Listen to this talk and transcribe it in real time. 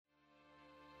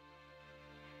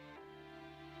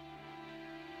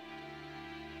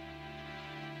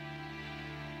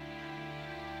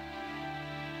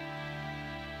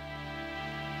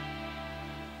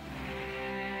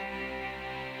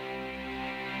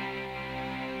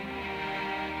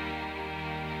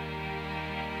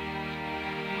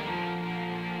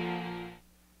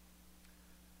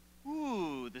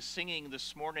the singing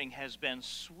this morning has been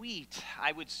sweet.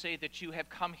 I would say that you have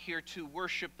come here to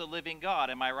worship the living God.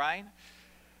 Am I right?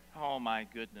 Oh my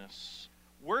goodness.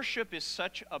 Worship is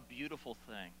such a beautiful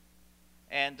thing.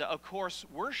 And of course,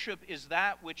 worship is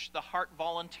that which the heart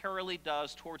voluntarily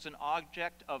does towards an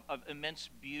object of immense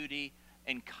beauty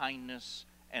and kindness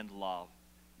and love.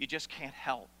 You just can't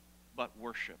help but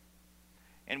worship.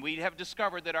 And we have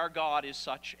discovered that our God is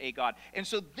such a God. And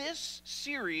so this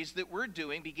series that we're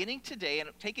doing, beginning today and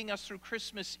taking us through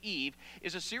Christmas Eve,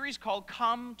 is a series called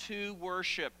Come to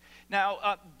Worship.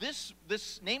 Now, this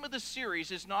name of the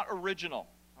series is not original,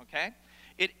 okay?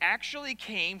 It actually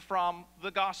came from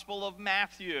the Gospel of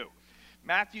Matthew.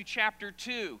 Matthew chapter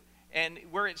 2, and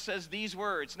where it says these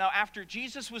words. Now, after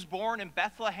Jesus was born in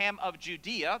Bethlehem of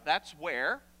Judea, that's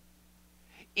where,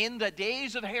 in the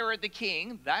days of Herod the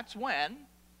king, that's when,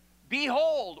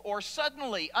 behold, or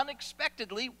suddenly,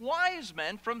 unexpectedly, wise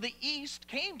men from the east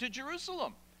came to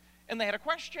Jerusalem. And they had a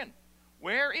question.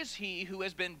 Where is he who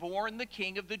has been born the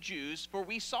King of the Jews? For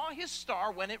we saw his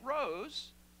star when it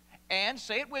rose. And,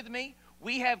 say it with me,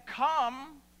 we have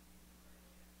come.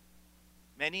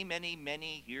 Many, many,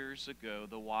 many years ago,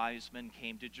 the wise men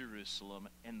came to Jerusalem,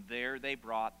 and there they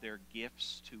brought their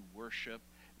gifts to worship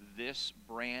this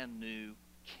brand new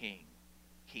King,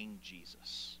 King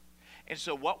Jesus. And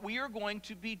so what we are going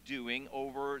to be doing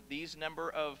over these number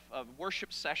of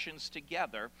worship sessions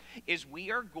together is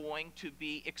we are going to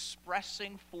be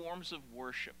expressing forms of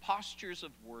worship, postures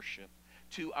of worship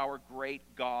to our great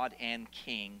God and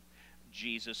King,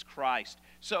 Jesus Christ.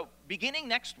 So beginning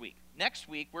next week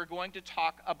we're going to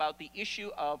talk about the issue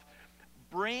of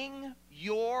bring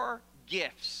your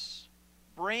gifts.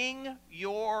 Bring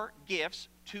your gifts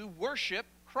to worship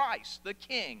Christ, the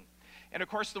King. And of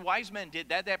course, the wise men did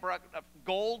that. They brought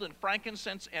gold and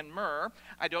frankincense and myrrh.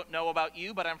 I don't know about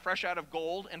you, but I'm fresh out of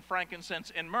gold and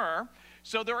frankincense and myrrh.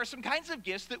 So there are some kinds of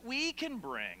gifts that we can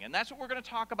bring, and that's what we're going to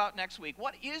talk about next week.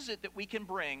 What is it that we can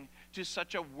bring to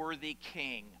such a worthy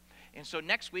King? And so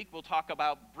next week, we'll talk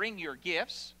about bring your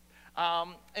gifts.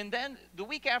 And then the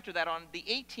week after that, on the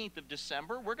 18th of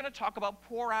December, we're going to talk about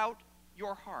pour out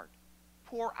your heart.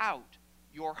 Pour out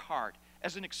your heart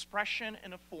as an expression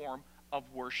and a form of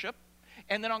worship.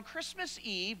 And then on Christmas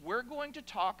Eve, we're going to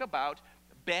talk about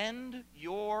bend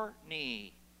your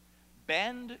knee.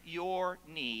 Bend your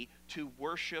knee to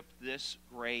worship this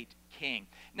great King.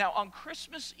 Now, on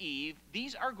Christmas Eve,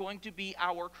 these are going to be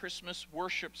our Christmas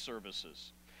worship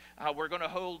services. We're going to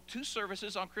hold two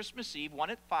services on Christmas Eve, one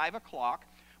at 5 o'clock,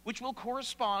 which will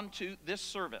correspond to this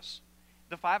service.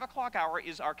 The 5 o'clock hour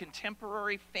is our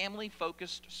contemporary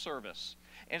family-focused service.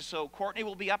 And so Courtney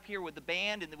will be up here with the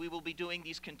band, and we will be doing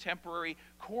these contemporary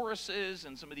choruses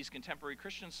and some of these contemporary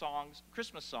Christian songs,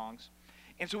 Christmas songs.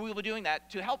 And so we will be doing that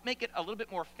to help make it a little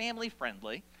bit more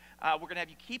family-friendly. We're going to have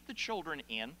you keep the children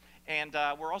in, and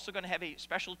we're also going to have a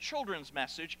special children's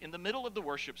message in the middle of the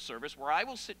worship service where I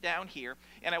will sit down here,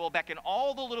 and I will beckon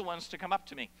all the little ones to come up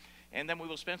to me. And then we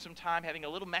will spend some time having a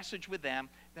little message with them.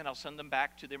 Then I'll send them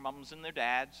back to their mums and their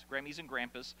dads, Grammies and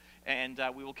Grandpas, and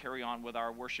we will carry on with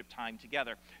our worship time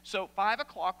together. So 5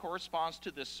 o'clock corresponds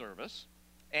to this service.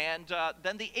 And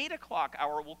then the 8 o'clock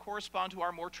hour will correspond to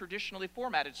our more traditionally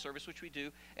formatted service, which we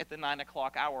do at the 9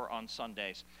 o'clock hour on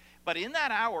Sundays. But in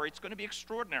that hour, it's going to be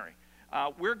extraordinary.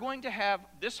 We're going to have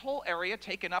this whole area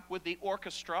taken up with the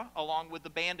orchestra along with the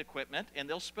band equipment, and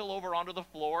they'll spill over onto the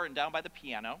floor and down by the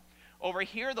piano. Over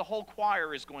here, the whole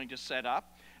choir is going to set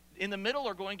up. In the middle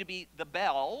are going to be the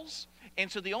bells.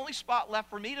 And so the only spot left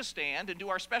for me to stand and do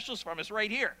our specials from is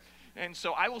right here. And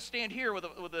so I will stand here with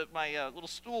my little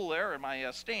stool there and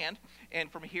my stand.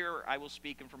 And from here, I will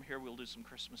speak. And from here, we'll do some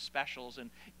Christmas specials.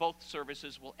 And both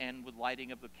services will end with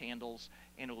lighting of the candles.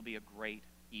 And it will be a great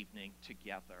evening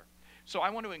together. So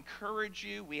I want to encourage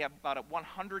you. We have about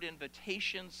 100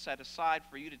 invitations set aside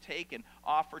for you to take and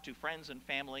offer to friends and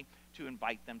family to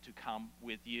invite them to come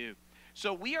with you.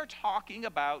 So we are talking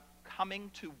about coming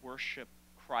to worship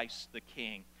Christ the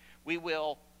King. We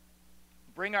will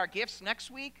bring our gifts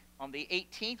next week. On the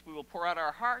 18th, we will pour out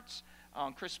our hearts.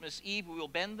 On Christmas Eve, we will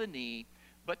bend the knee.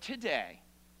 But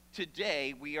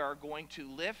today we are going to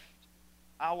lift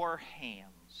our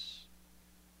hands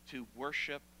to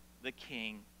worship the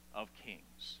King of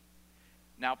Kings.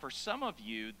 Now, for some of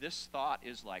you, this thought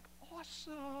is like,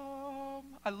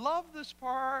 awesome, I love this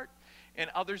part. And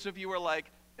others of you are like,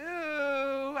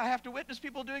 ooh, I have to witness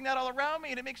people doing that all around me,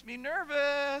 and it makes me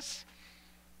nervous.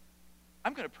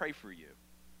 I'm going to pray for you.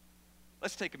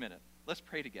 Let's take a minute. Let's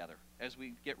pray together as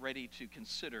we get ready to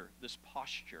consider this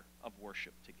posture of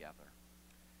worship together.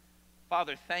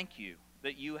 Father, thank you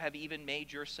that you have even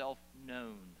made yourself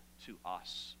known to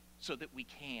us so that we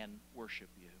can worship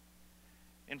you.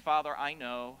 And Father, I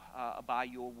know by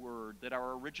your word that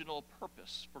our original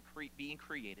purpose for being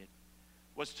created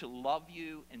was to love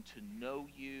you and to know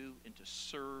you and to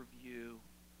serve you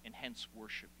and hence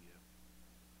worship you.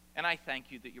 And I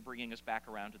thank you that you're bringing us back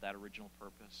around to that original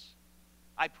purpose.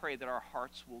 I pray that our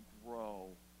hearts will grow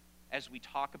as we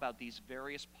talk about these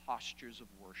various postures of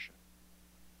worship,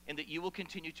 and that you will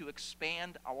continue to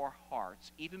expand our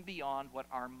hearts even beyond what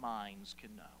our minds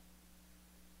can know.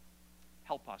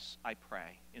 Help us, I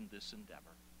pray, in this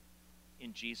endeavor.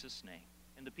 In Jesus' name.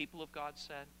 And the people of God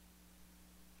said,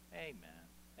 amen.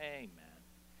 Amen.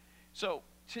 So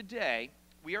today,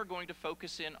 we are going to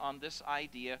focus in on this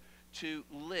idea to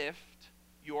lift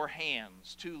your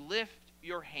hands,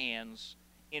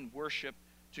 in worship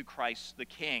to Christ the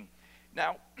King.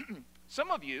 Now, some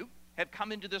of you have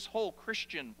come into this whole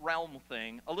Christian realm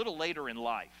thing a little later in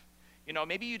life. You know,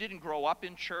 maybe you didn't grow up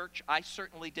in church. I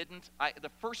certainly didn't. The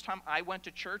first time I went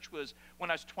to church was when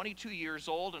I was 22 years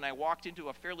old, and I walked into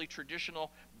a fairly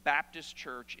traditional Baptist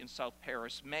church in South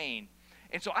Paris, Maine.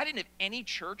 And so I didn't have any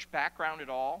church background at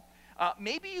all.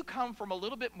 Maybe you come from a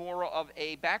little bit more of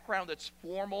a background that's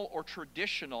formal or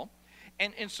traditional.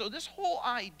 And so this whole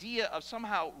idea of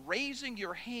somehow raising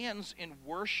your hands in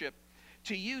worship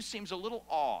to you seems a little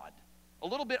odd, a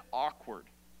little bit awkward.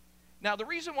 Now, the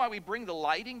reason why we bring the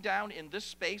lighting down in this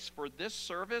space for this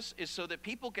service is so that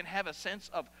people can have a sense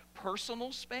of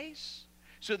personal space,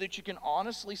 so that you can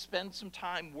honestly spend some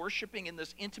time worshiping in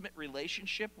this intimate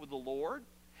relationship with the Lord.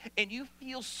 And you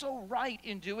feel so right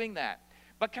in doing that.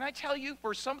 But can I tell you,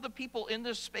 for some of the people in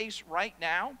this space right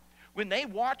now, when they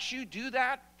watch you do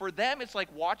that, for them it's like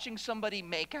watching somebody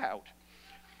make out.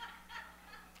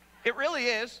 It really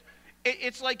is.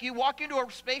 It's like you walk into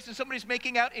a space and somebody's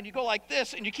making out and you go like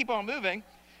this and you keep on moving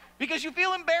because you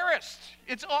feel embarrassed.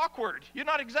 It's awkward. You're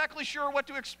not exactly sure what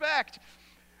to expect.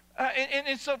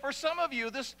 And so for some of you,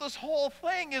 this whole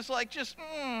thing is like just,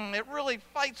 it really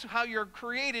fights how you're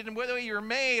created and whether you're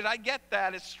made. I get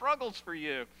that. It struggles for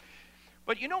you.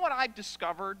 But you know what I've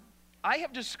discovered? I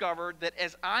have discovered that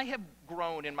as I have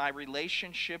grown in my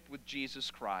relationship with Jesus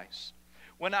Christ,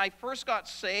 when I first got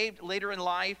saved later in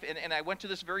life and I went to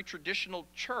this very traditional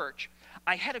church,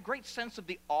 I had a great sense of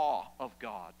the awe of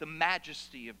God, the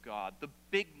majesty of God, the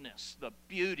bigness, the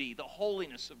beauty, the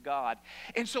holiness of God.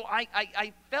 And so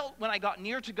I felt when I got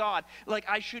near to God like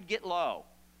I should get low.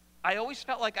 I always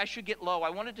felt like I should get low.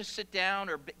 I wanted to sit down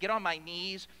or get on my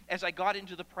knees as I got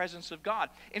into the presence of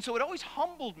God. And so it always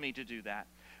humbled me to do that.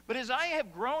 But as I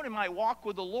have grown in my walk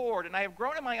with the Lord and I have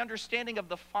grown in my understanding of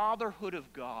the fatherhood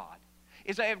of God,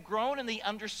 as I have grown in the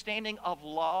understanding of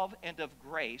love and of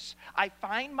grace, I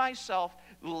find myself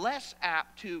less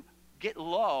apt to get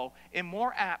low and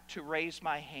more apt to raise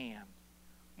my hand,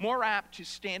 more apt to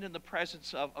stand in the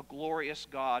presence of a glorious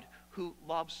God who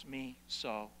loves me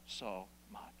so, so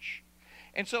much.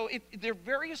 And so there are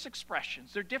various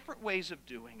expressions. There are different ways of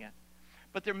doing it,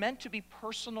 but they're meant to be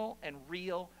personal and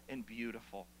real and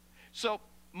beautiful. So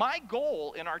my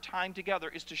goal in our time together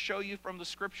is to show you from the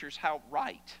scriptures how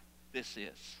right this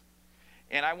is.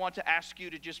 And I want to ask you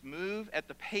to just move at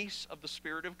the pace of the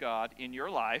Spirit of God in your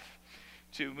life,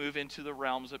 to move into the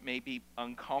realms that may be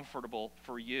uncomfortable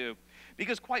for you.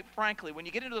 Because quite frankly, when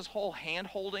you get into this whole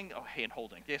hand-raising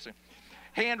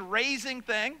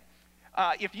thing,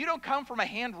 if you don't come from a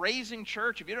hand-raising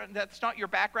church, that's not your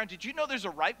background, did you know there's a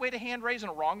right way to hand raise and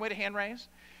a wrong way to hand raise?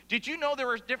 Did you know there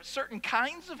are certain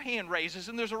kinds of hand raises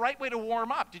and there's a right way to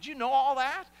warm up? Did you know all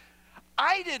that?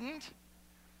 I didn't.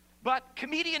 But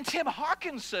comedian Tim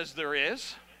Hawkins says there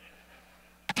is.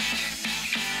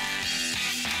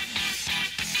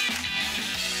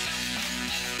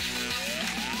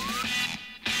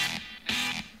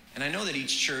 And I know that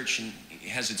each church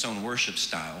has its own worship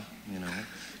style,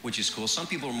 which is cool. Some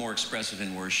people are more expressive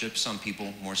in worship, some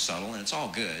people more subtle, and it's all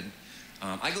good.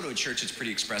 I go to a church that's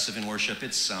pretty expressive in worship.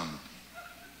 It's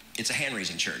a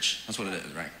hand-raising church. That's what it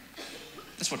is, right?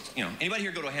 That's what, Anybody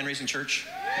here go to a hand-raising church?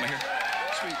 Am I here?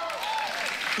 Sweet.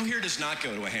 Who here does not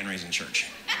go to a hand-raising church?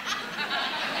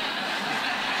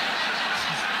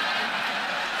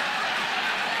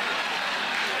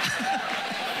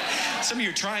 Some of you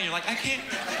are trying, you're like, I can't.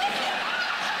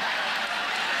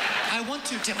 I want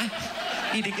to, Tim. I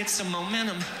need to get some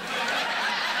momentum.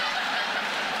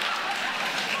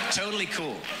 Totally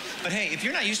cool. But hey, if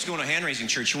you're not used to going to a hand-raising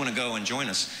church, you want to go and join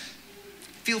us,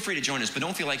 feel free to join us, but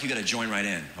don't feel like you got to join right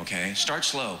in, okay? Start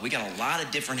slow. We got a lot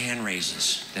of different hand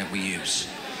raises that we use.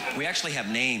 We actually have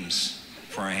names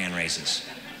for our hand raises.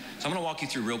 So I'm going to walk you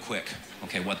through real quick,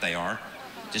 okay, what they are,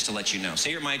 just to let you know. Say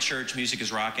you're at my church, music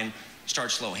is rocking.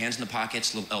 Start slow, hands in the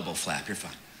pockets, little elbow flap, you're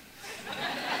fine.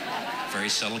 Very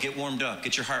subtle. Get warmed up.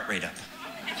 Get your heart rate up.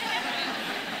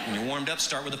 When you're warmed up,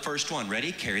 start with the first one.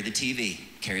 Ready? Carry the TV.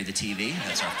 Carry the TV.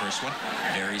 That's our first one.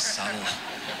 Very subtle.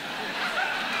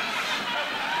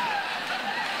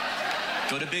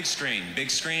 Go to big screen. Big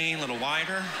screen, a little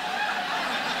wider.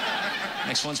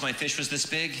 Next one's my fish was this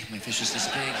big. My fish was this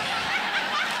big.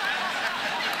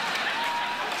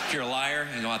 If you're a liar,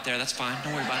 you go out there, that's fine.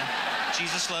 Don't worry about it.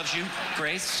 Jesus loves you.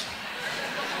 Grace.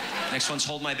 Next one's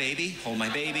hold my baby. Hold my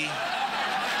baby.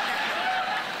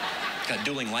 Got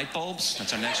dueling light bulbs.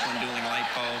 That's our next one, dueling light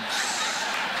bulbs.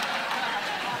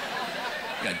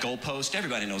 We got goalpost.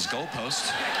 Everybody knows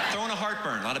goalpost. Throwing a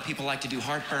heartburn. A lot of people like to do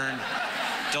heartburn.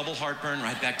 Double heartburn,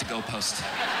 right back to goalpost.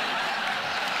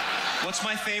 What's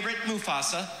my favorite?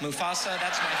 Mufasa. Mufasa,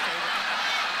 that's my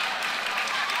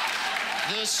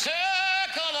favorite. The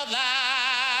circle of life.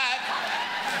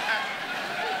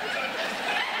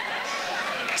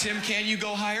 Tim, can you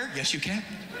go higher? Yes, you can.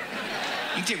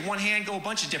 You can take one hand, go a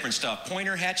bunch of different stuff.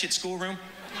 Pointer, hatchet, schoolroom.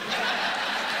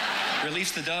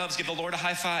 Release the doves, give the Lord a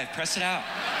high five, press it out.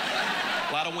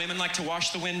 A lot of women like to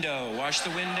wash the window. Wash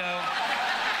the window.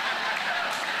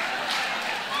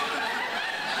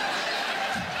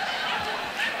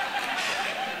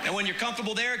 And when you're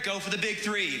comfortable there, go for the big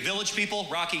three. Village people,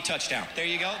 Rocky, touchdown. There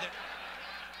you go.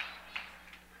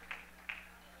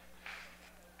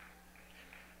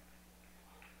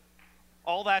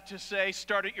 All that to say,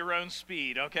 start at your own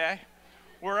speed, okay?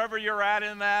 Wherever you're at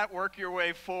in that, work your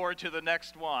way forward to the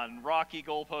next one. Rocky,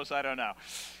 goalpost, I don't know.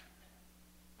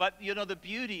 But, you know, the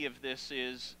beauty of this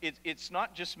is it's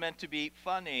not just meant to be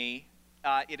funny.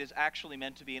 It is actually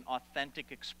meant to be an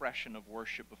authentic expression of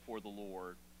worship before the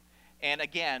Lord. And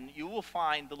again, you will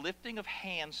find the lifting of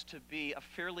hands to be a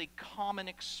fairly common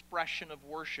expression of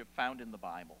worship found in the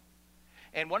Bible.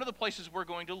 And one of the places we're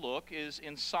going to look is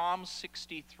in Psalm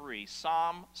 63.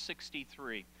 Psalm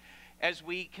 63. As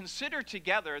we consider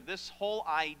together this whole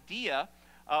idea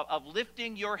of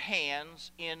lifting your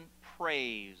hands in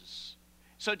praise.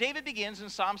 So David begins in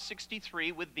Psalm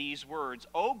 63 with these words,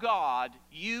 "O God,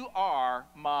 you are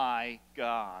my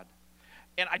God."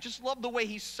 And I just love the way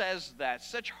he says that,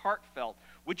 such heartfelt.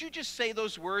 Would you just say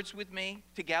those words with me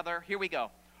together? Here we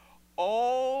go.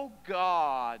 Oh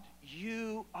God,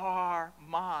 you are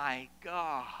my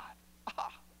God.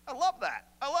 I love that.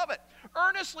 I love it.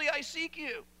 Earnestly I seek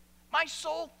you. My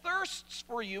soul thirsts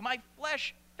for you. My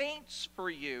flesh faints for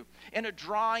you in a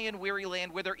dry and weary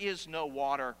land where there is no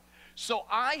water. So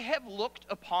I have looked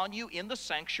upon you in the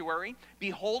sanctuary,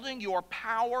 beholding your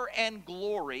power and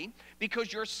glory,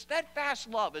 because your steadfast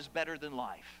love is better than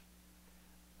life.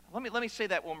 Let me say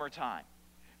that one more time.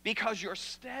 Because your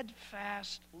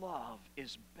steadfast love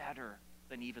is better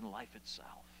than even life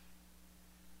itself.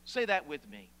 Say that with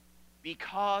me.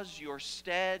 Because your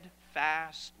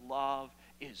steadfast love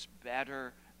is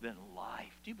better than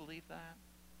life. Do you believe that?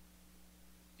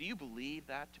 Do you believe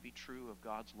that to be true of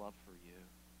God's love for you?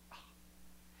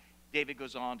 David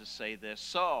goes on to say this.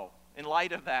 So, in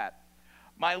light of that,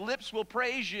 my lips will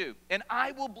praise you, and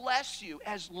I will bless you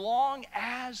as long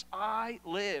as I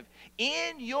live.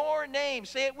 In your name,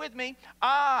 say it with me,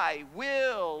 I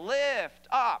will lift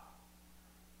up.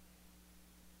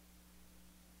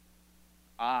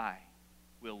 I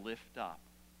will lift up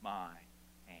my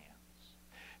hands.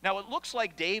 Now, it looks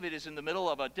like David is in the middle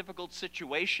of a difficult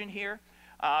situation here.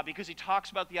 Because he talks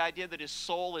about the idea that his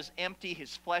soul is empty,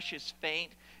 his flesh is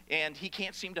faint, and he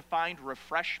can't seem to find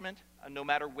refreshment no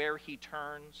matter where he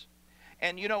turns.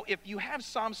 And you know, if you have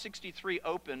Psalm 63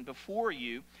 open before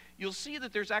you, you'll see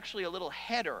that there's actually a little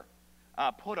header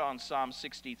put on Psalm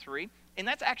 63, and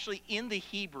that's actually in the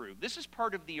Hebrew. This is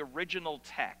part of the original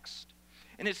text.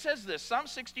 And it says this, Psalm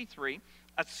 63,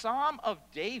 a psalm of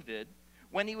David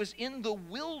when he was in the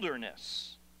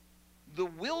wilderness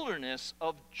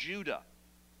of Judah.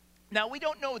 Now, we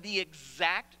don't know the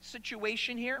exact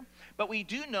situation here, but we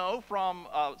do know from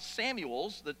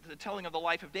Samuel's, the telling of the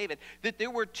life of David, that there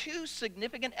were two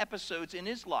significant episodes in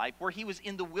his life where he was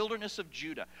in the wilderness of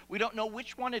Judah. We don't know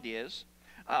which one it is.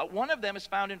 One of them is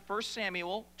found in 1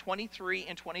 Samuel 23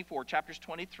 and 24, chapters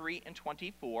 23 and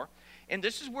 24. And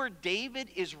this is where David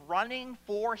is running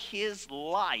for his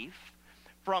life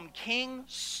from King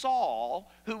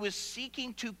Saul, who was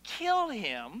seeking to kill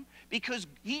him because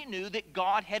he knew that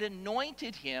God had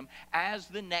anointed him as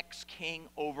the next king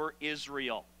over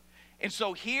Israel. And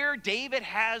so here David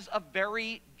has a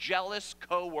very jealous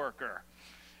co-worker.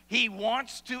 He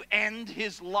wants to end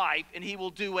his life, and he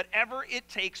will do whatever it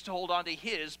takes to hold on to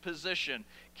his position.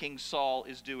 King Saul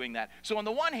is doing that. So on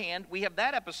the one hand, we have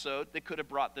that episode that could have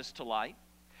brought this to light.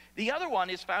 The other one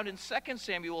is found in 2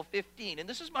 Samuel 15, and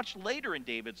this is much later in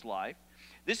David's life.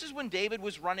 This is when David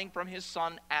was running from his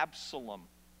son Absalom.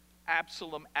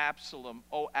 Absalom, Absalom,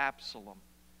 oh Absalom.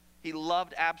 He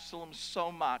loved Absalom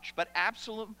so much, but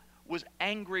Absalom was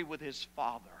angry with his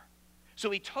father.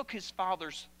 So he took his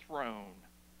father's throne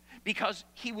because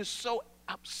he was so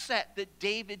upset that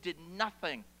David did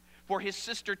nothing for his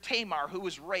sister Tamar, who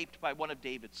was raped by one of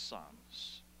David's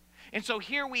sons. And so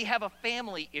here we have a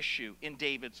family issue in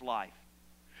David's life.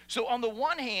 So on the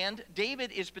one hand,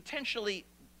 David is potentially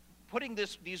putting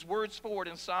these words forward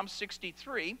in Psalm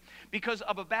 63 because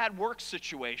of a bad work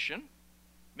situation.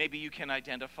 Maybe you can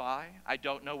identify. I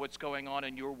don't know what's going on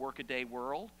in your workaday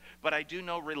world, but I do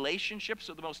know relationships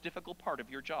are the most difficult part of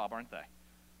your job, aren't they?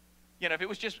 You know, if it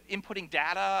was just inputting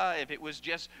data, if it was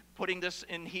just putting this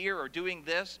in here or doing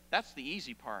this, that's the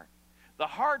easy part. The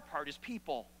hard part is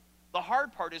people. The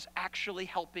hard part is actually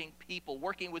helping people,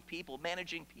 working with people,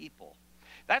 managing people.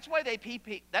 That's why they pay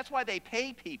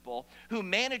people who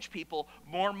manage people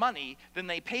more money than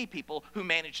they pay people who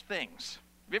manage things.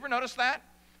 Have you ever noticed that?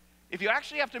 If you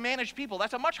actually have to manage people,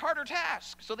 that's a much harder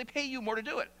task. So they pay you more to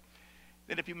do it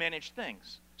than if you manage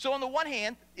things. So on the one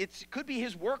hand, it could be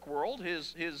his work world,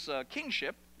 his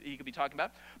kingship he could be talking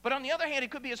about. But on the other hand,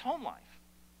 it could be his home life.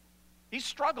 He's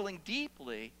struggling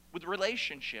deeply with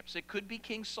relationships. It could be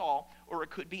King Saul or it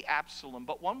could be Absalom.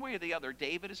 But one way or the other,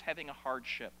 David is having a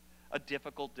hardship, a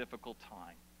difficult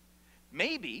time.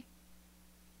 Maybe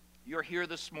you're here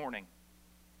this morning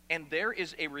and there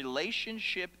is a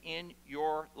relationship in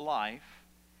your life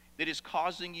that is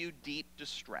causing you deep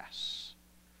distress.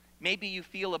 Maybe you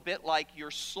feel a bit like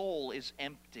your soul is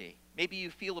empty. Maybe you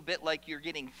feel a bit like you're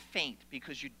getting faint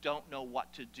because you don't know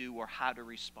what to do or how to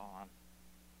respond.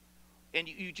 And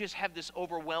you just have this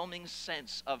overwhelming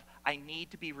sense of, I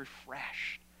need to be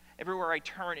refreshed. Everywhere I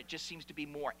turn, it just seems to be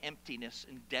more emptiness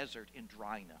and desert and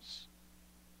dryness.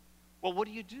 Well, what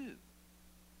do you do?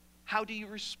 How do you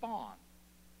respond?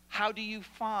 How do you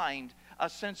find a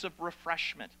sense of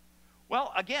refreshment?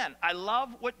 Well, again, I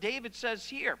love what David says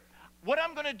here. What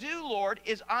I'm going to do, Lord,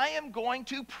 is I am going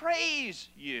to praise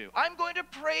you. I'm going to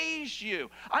praise you.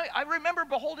 I remember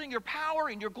beholding your power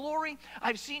and your glory.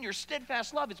 I've seen your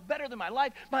steadfast love. It's better than my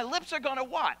life. My lips are going to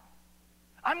what?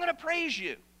 I'm going to praise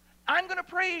you. I'm going to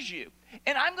praise you.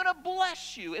 And I'm going to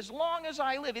bless you as long as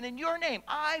I live. And in your name,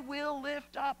 I will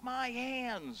lift up my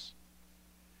hands.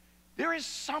 There is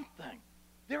something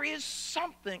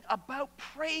about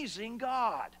praising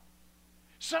God.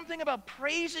 Something about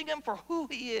praising him for who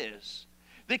he is.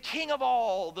 The King of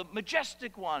all, the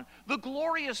majestic one, the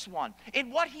glorious one,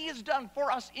 and what he has done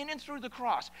for us in and through the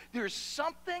cross. There's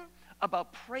something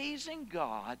about praising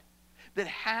God that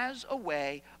has a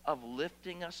way of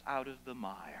lifting us out of the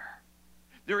mire.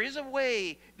 There is a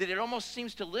way that it almost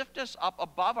seems to lift us up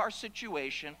above our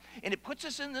situation, and it puts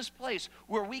us in this place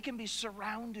where we can be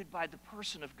surrounded by the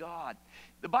person of God.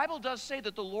 The Bible does say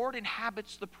that the Lord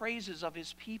inhabits the praises of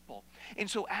his people. And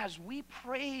so as we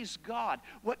praise God,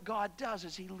 what God does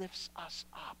is he lifts us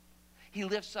up. He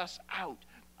lifts us out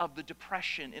of the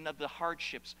depression and of the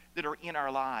hardships that are in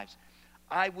our lives.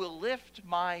 I will lift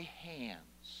my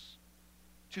hands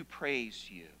to praise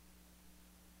you.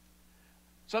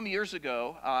 Some years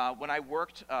ago, when I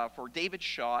worked for David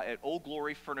Shaw at Old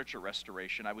Glory Furniture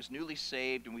Restoration, I was newly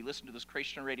saved, and we listened to this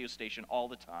Christian radio station all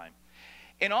the time.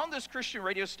 And on this Christian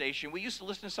radio station, we used to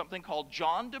listen to something called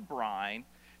John DeBrine,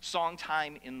 Song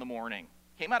Time in the Morning.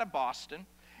 Came out of Boston,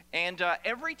 and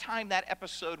every time that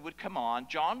episode would come on,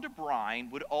 John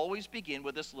DeBrine would always begin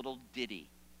with this little ditty,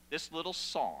 this little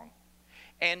song.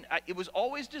 And it was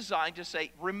always designed to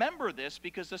say, remember this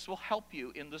because this will help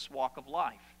you in this walk of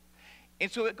life. And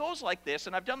so it goes like this,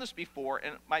 and I've done this before,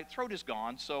 and my throat is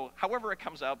gone, so however it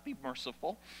comes out, be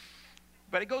merciful.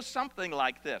 But it goes something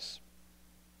like this.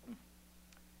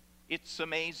 It's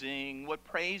amazing what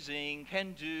praising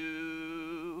can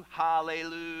do.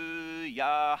 Hallelujah,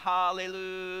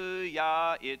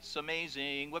 hallelujah. It's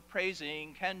amazing what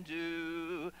praising can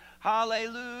do.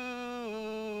 Hallelujah.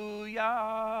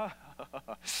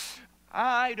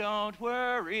 I don't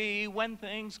worry when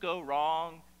things go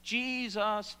wrong.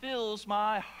 Jesus fills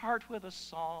my heart with a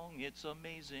song. It's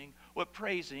amazing what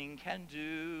praising can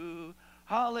do.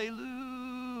 Hallelujah.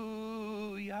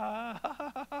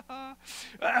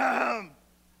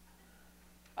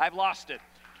 I've lost it.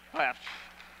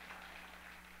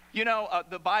 You know,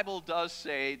 the Bible does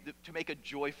say to make a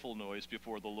joyful noise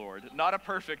before the Lord, not a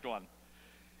perfect one.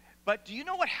 But do you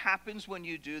know what happens when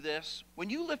you do this? When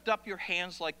you lift up your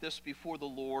hands like this before the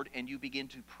Lord and you begin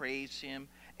to praise him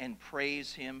and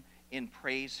praise him and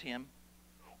praise him,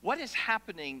 what is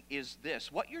happening is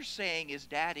this. What you're saying is,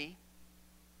 Daddy,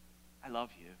 I love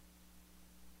you.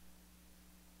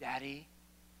 Daddy,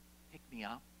 pick me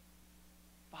up.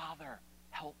 Father,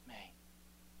 help me.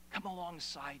 Come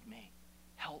alongside me.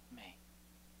 Help me.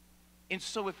 And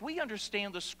so if we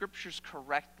understand the scriptures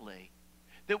correctly,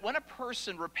 that when a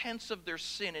person repents of their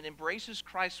sin and embraces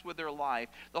Christ with their life,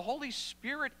 the Holy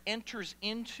Spirit enters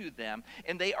into them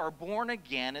and they are born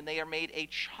again and they are made a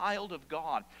child of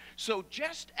God. So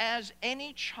just as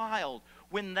any child,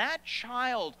 when that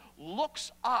child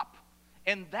looks up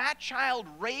and that child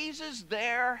raises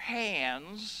their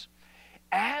hands,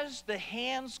 as the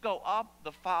hands go up,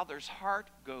 the Father's heart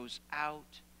goes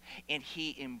out and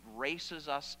he embraces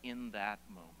us in that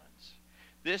moment.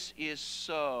 This is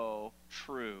so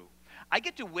true. I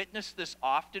get to witness this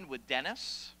often with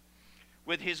Dennis,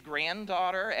 with his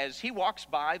granddaughter, as he walks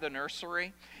by the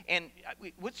nursery. And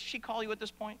what's she call you at this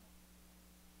point?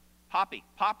 Poppy.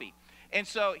 And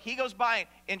so he goes by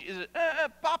and is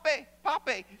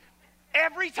Poppy.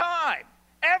 Every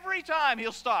time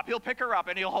he'll stop. He'll pick her up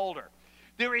and he'll hold her.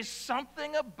 There is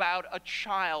something about a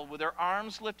child with their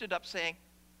arms lifted up saying,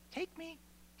 take me,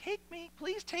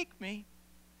 please take me,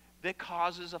 that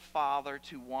causes a father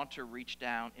to want to reach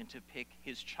down and to pick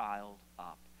his child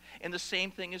up. And the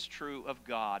same thing is true of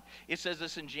God. It says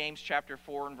this in James chapter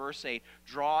 4 and verse 8,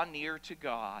 draw near to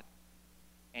God,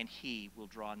 and he will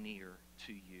draw near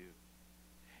to you.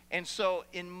 And so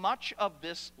in much of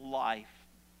this life,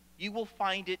 you will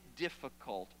find it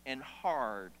difficult and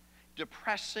hard,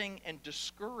 depressing and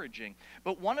discouraging.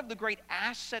 But one of the great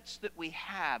assets that we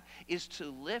have is to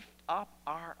lift up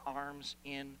our arms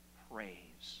in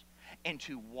praise and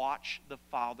to watch the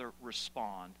Father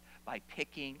respond by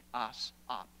picking us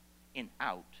up and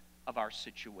out of our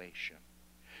situation.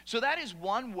 So that is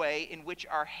one way in which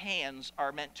our hands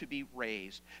are meant to be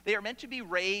raised. They are meant to be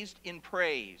raised in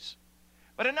praise.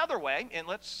 But another way, and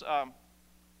let's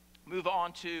move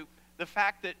on to the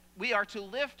fact that we are to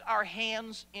lift our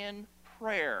hands in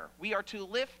prayer. We are to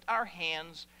lift our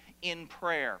hands in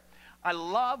prayer. I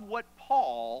love what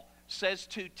Paul says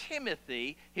to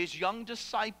Timothy, his young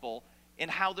disciple, and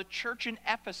how the church in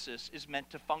Ephesus is meant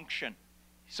to function.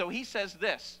 So he says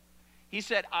this. He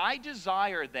said, I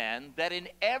desire then that in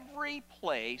every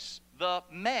place the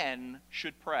men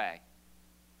should pray,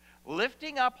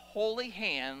 lifting up holy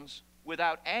hands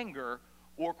without anger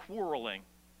or quarreling.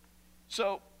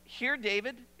 So here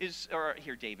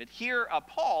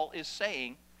Paul is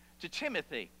saying to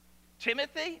Timothy,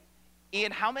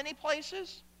 in how many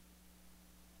places?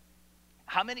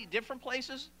 How many different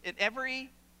places? In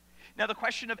every. Now the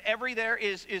question of every there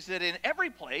is that in every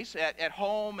place, at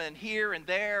home and here and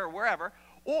there, or wherever,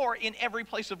 or in every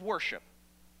place of worship.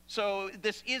 So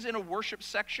this is in a worship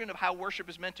section of how worship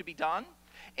is meant to be done.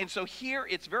 And so here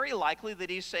it's very likely that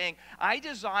he's saying, I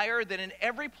desire that in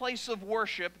every place of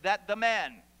worship that the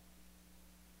men.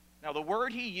 Now the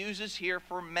word he uses here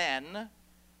for men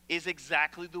is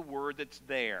exactly the word that's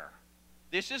there.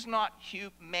 This is not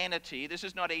humanity. This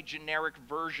is not a generic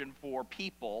version for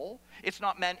people. It's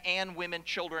not men and women,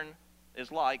 children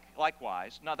is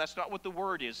likewise. No, that's not what the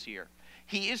word is here.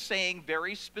 He is saying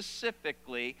very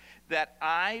specifically that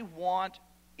I want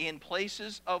in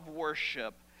places of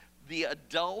worship the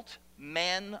adult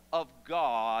men of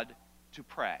God to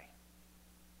pray.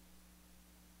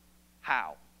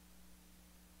 How?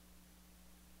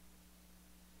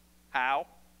 How?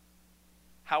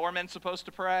 How are men supposed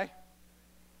to pray?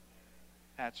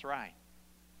 That's right.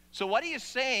 So what he is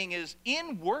saying is,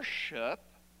 in worship,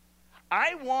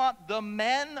 I want the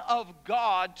men of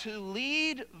God to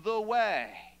lead the way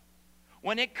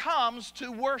when it comes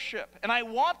to worship. And I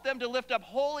want them to lift up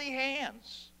holy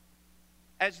hands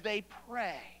as they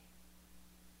pray.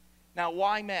 Now,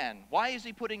 why men? Why is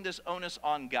he putting this onus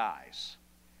on guys?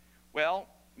 Well,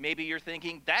 maybe you're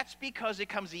thinking, that's because it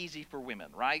comes easy for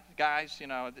women, right? Guys, you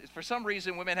know, for some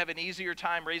reason, women have an easier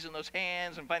time raising those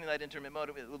hands and finding that intimate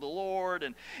motive with the Lord,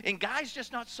 and guys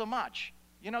just not so much.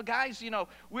 You know, guys, you know,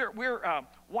 we're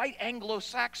white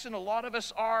Anglo-Saxon, a lot of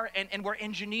us are, and we're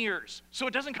engineers, so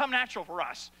it doesn't come natural for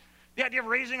us. The idea of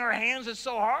raising our hands is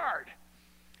so hard.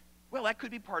 Well, that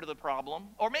could be part of the problem.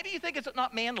 Or maybe you think it's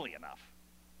not manly enough.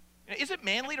 Is it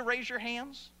manly to raise your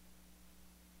hands?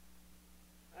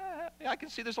 I can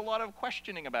see there's a lot of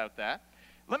questioning about that.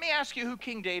 Let me ask you who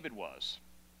King David was.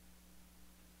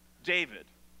 David.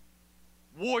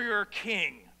 Warrior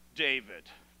king David.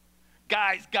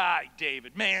 Guy's guy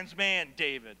David. Man's man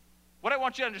David. What I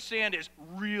want you to understand is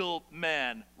real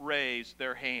men raise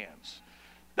their hands.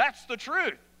 That's the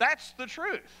truth. That's the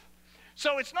truth.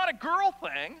 So it's not a girl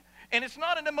thing, and it's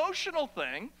not an emotional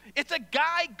thing. It's a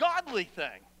guy godly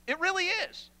thing. It really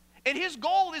is. And his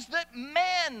goal is that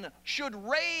men should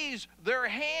raise their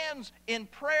hands in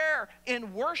prayer,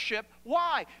 in worship.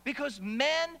 Why? Because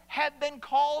men have been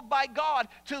called by God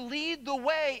to lead the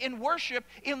way in worship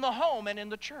in the home and in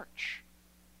the church.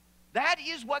 That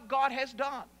is what God has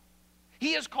done.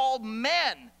 He has called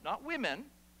men, not women,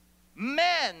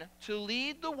 men to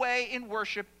lead the way in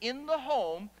worship in the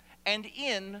home and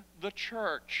in the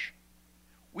church.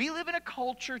 We live in a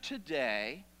culture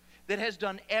today that has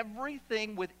done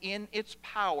everything within its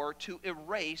power to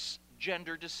erase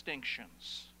gender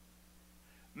distinctions.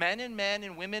 Men and men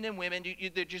and women,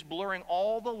 they're just blurring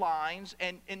all the lines,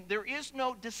 and there is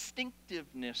no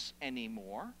distinctiveness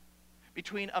anymore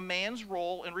between a man's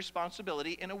role and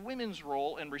responsibility and a woman's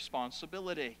role and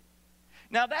responsibility.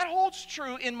 Now, that holds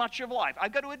true in much of life.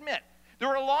 I've got to admit, there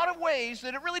are a lot of ways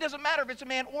that it really doesn't matter if it's a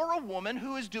man or a woman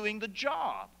who is doing the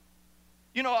job.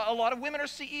 You know, a lot of women are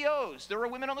CEOs. There are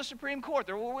women on the Supreme Court.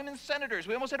 There were women senators.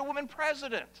 We almost had a woman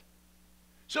president.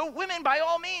 So women, by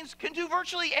all means, can do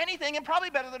virtually anything and probably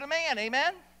better than a man.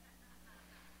 Amen?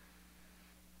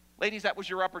 Ladies, that was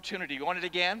your opportunity. You want it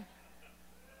again?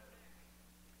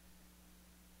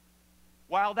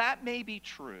 While that may be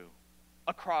true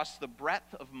across the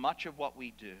breadth of much of what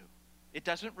we do, it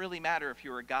doesn't really matter if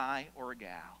you're a guy or a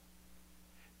gal.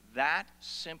 That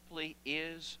simply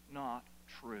is not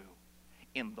true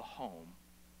in the home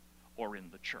or in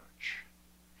the church.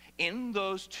 In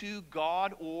those two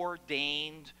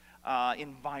God-ordained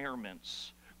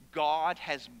environments, God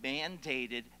has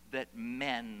mandated that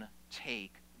men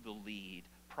take the lead,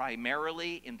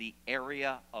 primarily in the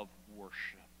area of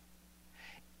worship.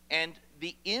 And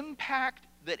the impact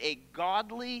that a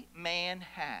godly man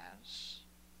has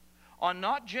on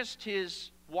not just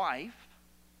his wife,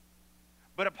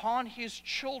 but upon his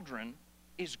children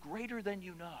is greater than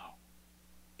you know.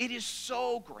 It is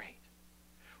so great.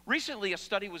 Recently, a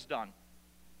study was done.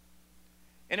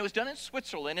 And it was done in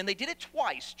Switzerland, and they did it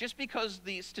twice just because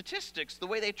the statistics, the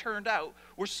way they turned out,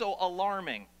 were so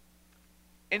alarming.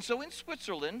 And so in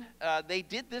Switzerland, they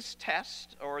did this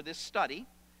test, or this study,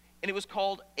 and it was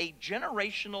called A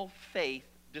Generational Faith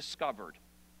Discovered.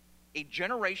 A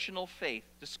Generational Faith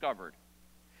Discovered.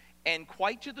 And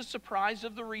quite to the surprise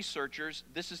of the researchers,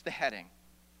 this is the heading.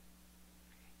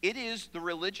 It is the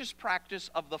religious practice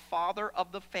of the father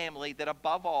of the family that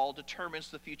above all determines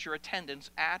the future attendance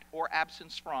at or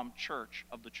absence from church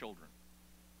of the children.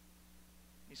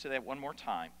 Let me say that one more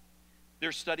time.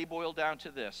 Their study boiled down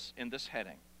to this in this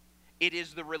heading. It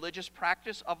is the religious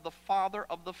practice of the father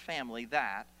of the family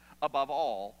that, above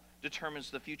all, determines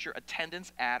the future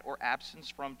attendance at or absence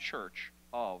from church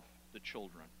of the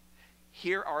children.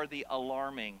 Here are the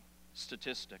alarming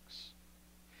statistics.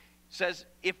 It says,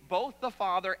 if both the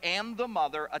father and the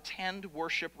mother attend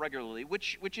worship regularly,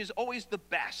 which is always the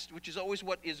best, which is always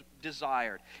what is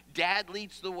desired. Dad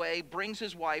leads the way, brings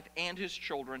his wife and his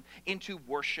children into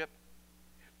worship.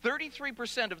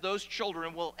 33% of those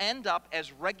children will end up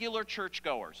as regular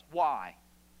churchgoers. Why?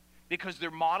 Because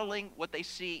they're modeling what they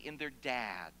see in their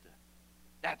dad.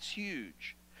 That's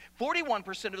huge.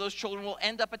 41% of those children will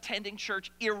end up attending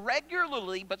church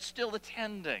irregularly, but still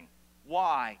attending.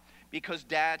 Why? Because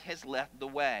dad has led the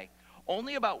way.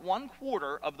 Only about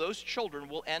 1/4 of those children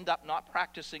will end up not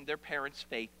practicing their parents'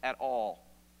 faith at all.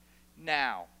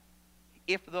 Now,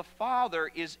 if the father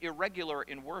is irregular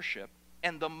in worship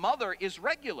and the mother is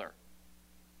regular,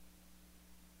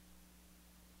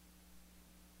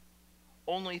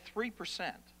 only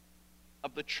 3%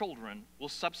 of the children will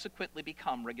subsequently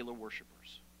become regular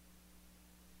worshipers.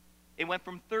 It went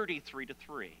from 33 to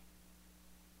 3.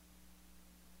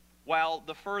 While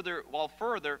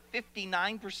further,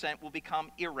 59% will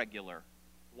become irregular.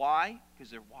 Why?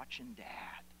 Because they're watching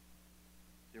dad.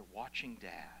 They're watching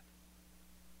dad.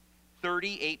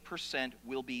 38%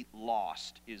 will be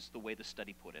lost, is the way the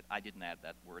study put it. I didn't add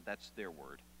that word. That's their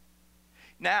word.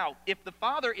 Now, if the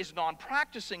father is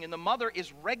non-practicing and the mother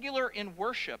is regular in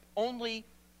worship, only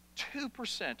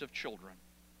 2% of children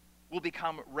will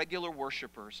become regular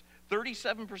worshipers.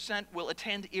 37% will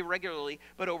attend irregularly,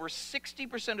 but over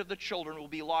 60% of the children will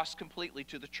be lost completely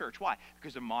to the church. Why?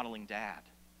 Because they're modeling dad.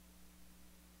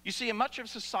 You see, in much of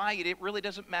society, it really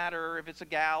doesn't matter if it's a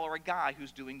gal or a guy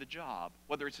who's doing the job,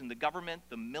 whether it's in the government,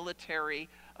 the military,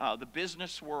 the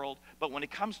business world. But when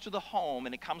it comes to the home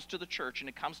and it comes to the church and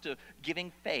it comes to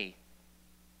giving faith,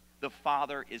 the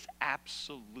father is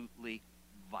absolutely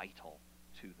vital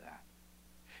to that.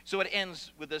 So it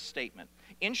ends with this statement.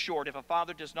 In short, if a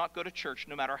father does not go to church,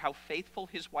 no matter how faithful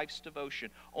his wife's devotion,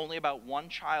 only about 1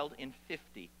 child in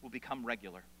 50 will become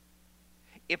regular.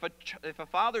 if a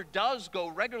father does go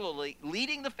regularly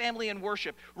leading the family in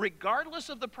worship, regardless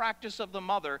of the practice of the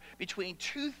mother, between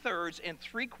 2/3 and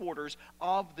 3/4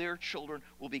 of their children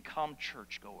will become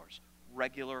churchgoers,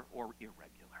 regular or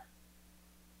irregular.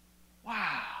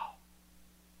 Wow.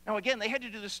 Now again, they had to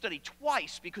do this study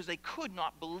twice because they could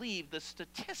not believe the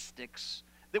statistics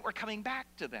that were coming back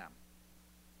to them.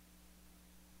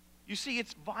 You see,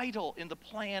 it's vital in the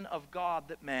plan of God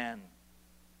that men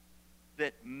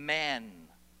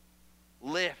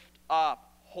lift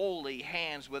up holy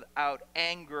hands without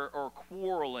anger or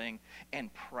quarreling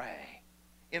and pray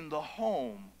in the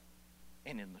home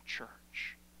and in the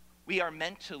church. We are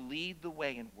meant to lead the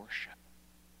way in worship.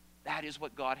 That is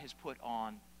what God has put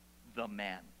on the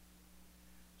men.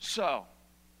 So,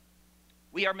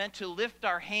 we are meant to lift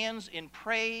our hands in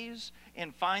praise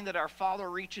and find that our Father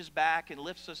reaches back and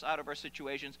lifts us out of our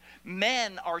situations.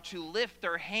 Men are to lift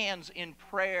their hands in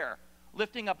prayer,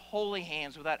 lifting up holy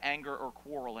hands without anger or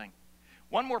quarreling.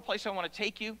 One more place I want to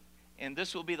take you, and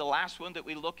this will be the last one that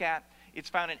we look at. It's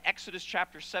found in Exodus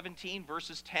chapter 17,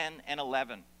 verses 10 and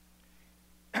 11.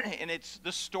 And it's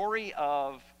the story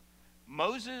of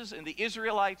Moses and the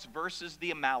Israelites versus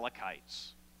the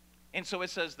Amalekites. And so it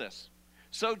says this: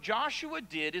 So Joshua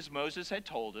did as Moses had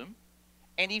told him,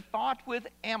 and he fought with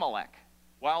Amalek,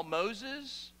 while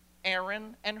Moses,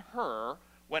 Aaron, and Hur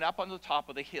went up on the top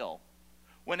of the hill.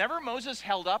 Whenever Moses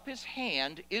held up his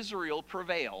hand, Israel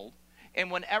prevailed,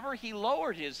 and whenever he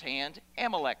lowered his hand,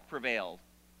 Amalek prevailed.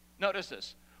 Notice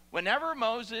this: whenever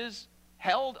Moses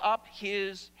held up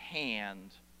his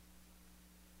hand,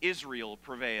 Israel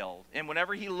prevailed, and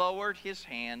whenever he lowered his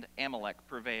hand, Amalek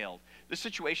prevailed. The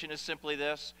situation is simply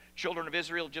this: children of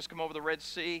Israel have just come over the Red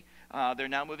Sea. They're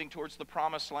now moving towards the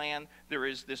Promised Land. There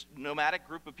is this nomadic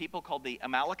group of people called the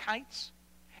Amalekites,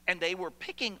 and they were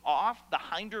picking off the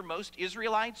hindermost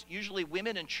Israelites, usually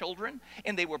women and children,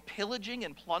 and they were pillaging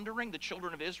and plundering the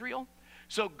children of Israel.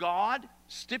 So God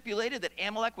stipulated that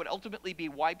Amalek would ultimately be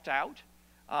wiped out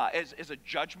as a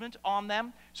judgment on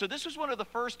them. So this was one of the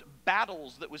first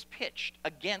battles that was pitched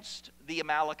against the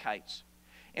Amalekites.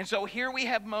 And so here we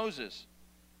have Moses,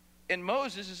 and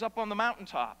Moses is up on the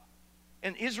mountaintop,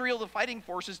 and Israel, the fighting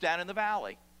force, is down in the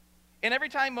valley. And every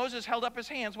time Moses held up his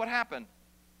hands, what happened?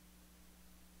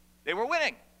 They were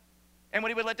winning. And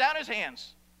when he would let down his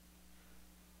hands,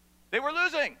 they were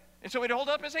losing. And so he'd hold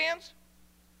up his hands,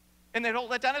 and they'd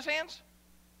let down his hands,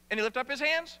 and he'd lift up his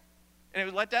hands, and he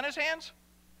would let down his hands,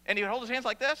 and he would hold his hands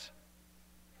like this.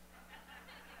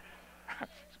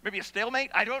 Maybe a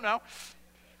stalemate, I don't know.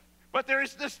 But there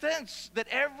is this sense that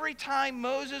every time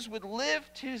Moses would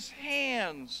lift his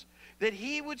hands, that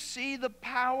he would see the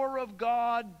power of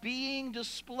God being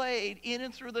displayed in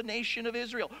and through the nation of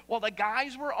Israel. While the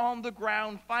guys were on the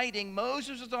ground fighting,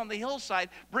 Moses was on the hillside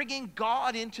bringing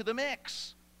God into the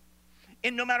mix.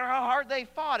 And no matter how hard they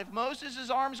fought, if Moses'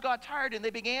 arms got tired and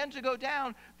they began to go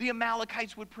down, the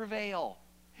Amalekites would prevail.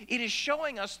 It is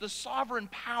showing us the sovereign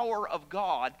power of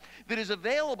God that is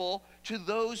available to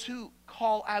those who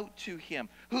call out to him,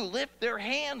 who lift their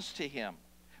hands to him.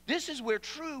 This is where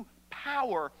true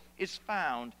power is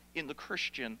found in the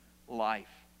Christian life.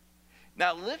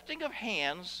 Now, lifting of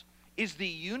hands is the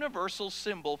universal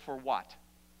symbol for what?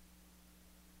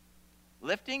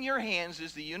 Lifting your hands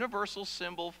is the universal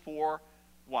symbol for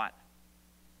what?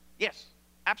 Yes,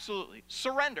 absolutely.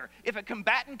 Surrender. If a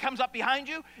combatant comes up behind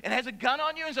you and has a gun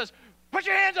on you and says, "Put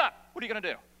your hands up," what are you going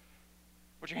to do?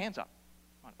 Put your hands up.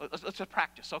 Let's just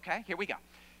practice, okay? Here we go.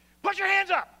 Put your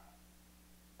hands up.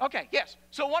 Okay, yes.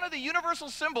 So one of the universal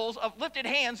symbols of lifted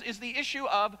hands is the issue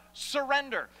of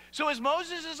surrender. So as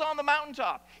Moses is on the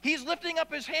mountaintop, he's lifting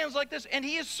up his hands like this, and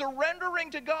he is surrendering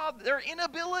to God their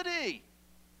inability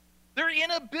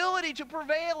to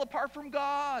prevail apart from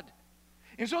God.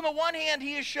 And so on the one hand,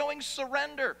 he is showing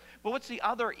surrender. But what's the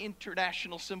other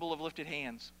international symbol of lifted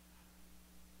hands?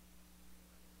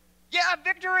 Yeah,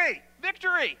 victory!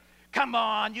 Victory! Come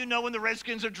on, you know when the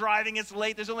Redskins are driving, it's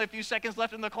late, there's only a few seconds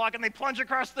left in the clock, and they plunge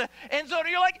across the end zone, and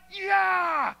you're like,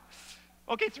 yeah!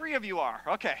 Okay, 3 of you are.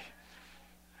 Okay.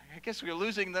 I guess we're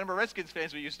losing the number of Redskins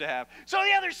fans we used to have. So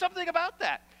yeah, there's something about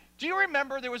that. Do you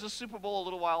remember there was a Super Bowl a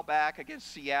little while back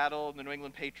against Seattle and the New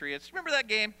England Patriots? Remember that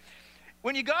game?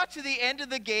 When you got to the end of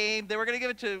the game, they were going to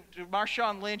give it to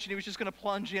Marshawn Lynch, and he was just going to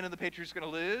plunge in, and the Patriots were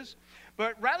going to lose.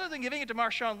 But rather than giving it to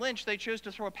Marshawn Lynch, they chose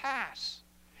to throw a pass.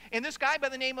 And this guy by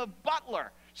the name of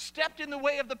Butler stepped in the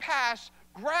way of the pass,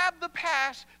 grabbed the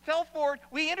pass, fell forward.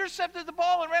 We intercepted the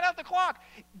ball and ran out the clock.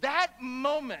 That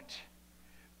moment,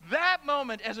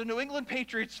 as a New England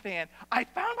Patriots fan, I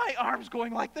found my arms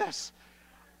going like this.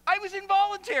 I was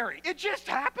involuntary. It just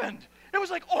happened. It was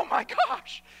like, oh my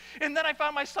gosh. And then I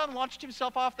found my son launched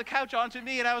himself off the couch onto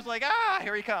me, and I was like,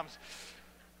 here he comes.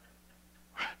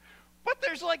 But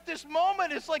there's like this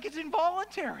moment, it's like it's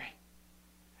involuntary.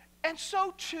 And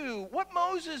so too, what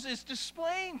Moses is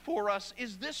displaying for us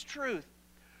is this truth.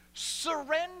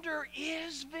 Surrender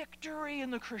is victory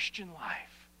in the Christian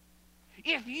life.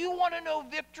 If you want to know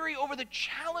victory over the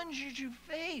challenges you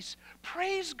face,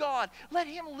 praise God. Let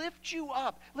Him lift you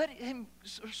up. Let Him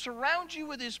surround you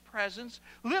with His presence.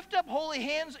 Lift up holy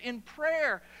hands in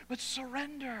prayer, but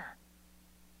surrender.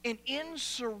 And in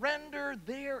surrender,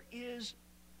 there is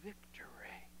victory.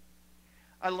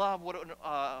 I love what an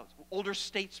older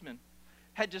statesman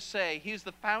had to say. He's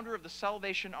the founder of the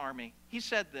Salvation Army. He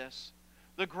said this,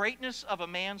 "The greatness of a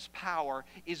man's power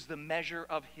is the measure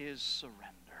of his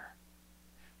surrender."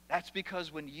 That's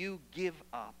because when you give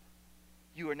up,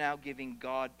 you are now giving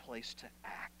God place to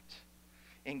act.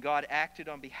 And God acted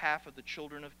on behalf of the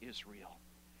children of Israel,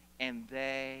 and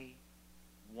they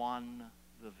won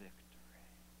the victory.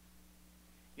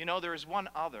 You know, there is one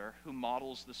other who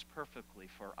models this perfectly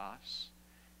for us.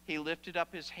 He lifted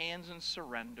up his hands in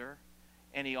surrender,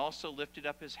 and he also lifted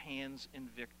up his hands in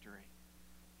victory.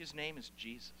 His name is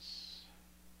Jesus.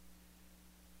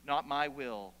 Not my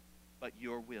will, but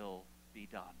your will be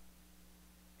done.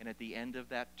 And at the end of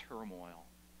that turmoil,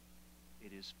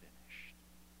 it is finished.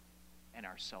 And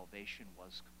our salvation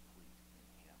was complete in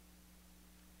Him.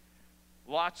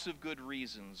 Lots of good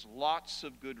reasons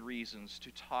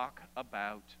to talk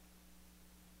about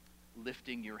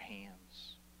lifting your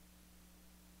hands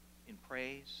in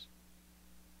praise,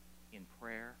 in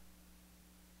prayer,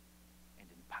 and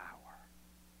in power.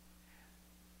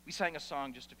 We sang a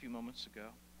song just a few moments ago.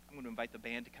 I'm going to invite the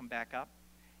band to come back up.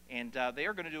 And they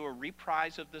are going to do a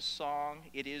reprise of this song.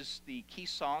 It is the key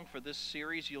song for this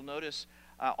series. You'll notice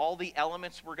all the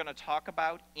elements we're going to talk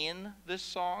about in this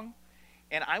song.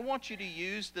 And I want you to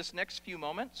use this next few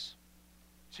moments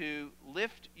to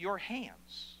lift your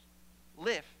hands.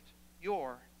 Lift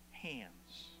your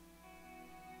hands.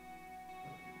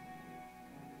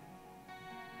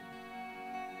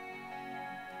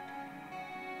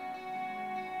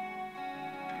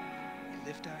 We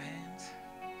lift our hands.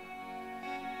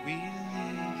 We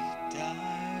lift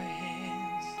our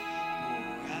hands,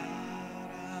 pour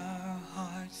out our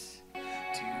hearts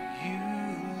to you,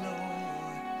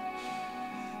 Lord,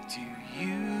 to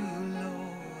you,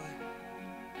 Lord.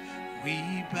 We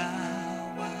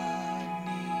bow our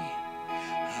knee,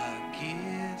 our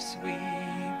gifts we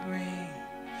bring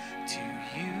to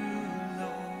you,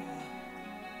 Lord,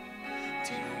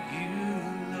 to you,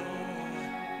 Lord.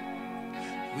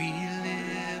 We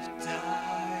lift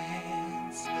our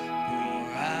hands,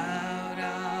 pour out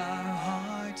our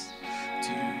hearts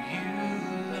to you,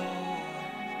 Lord,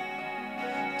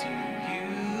 to you,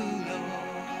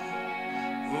 Lord.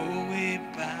 Oh, we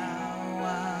bow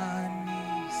our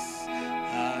knees,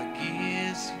 our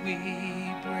gifts we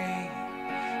bring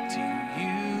to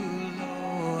you,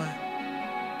 Lord,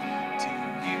 to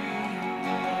you,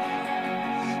 Lord.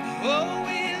 Oh,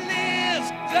 we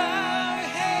lift our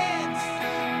hands,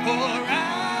 pour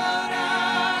out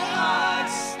our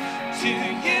hearts to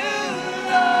you,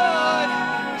 Lord,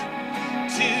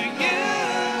 to you,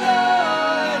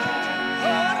 Lord.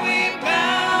 Lord, we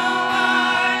bow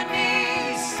our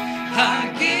knees,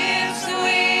 our gifts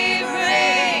we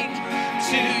bring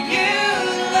to you,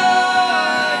 Lord,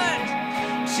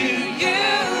 to you,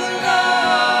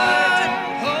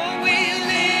 Lord. Oh, we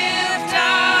lift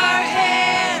our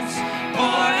hands,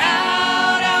 pour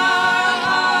out our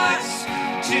hearts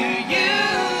to you,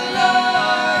 Lord,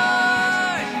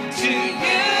 to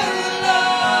you,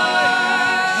 Lord.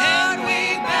 And we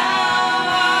bow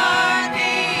our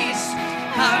knees,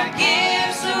 our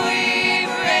gifts we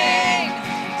bring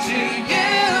to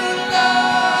you,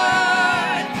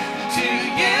 Lord, to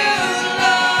you,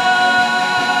 Lord.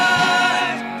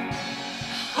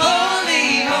 Holy,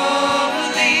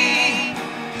 holy,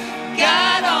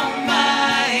 God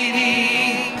Almighty,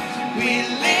 we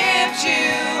lift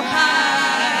you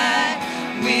high,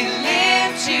 we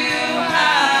lift you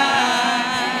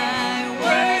high.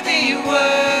 Worthy,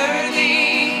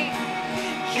 worthy,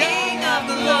 King of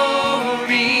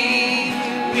glory,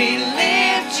 we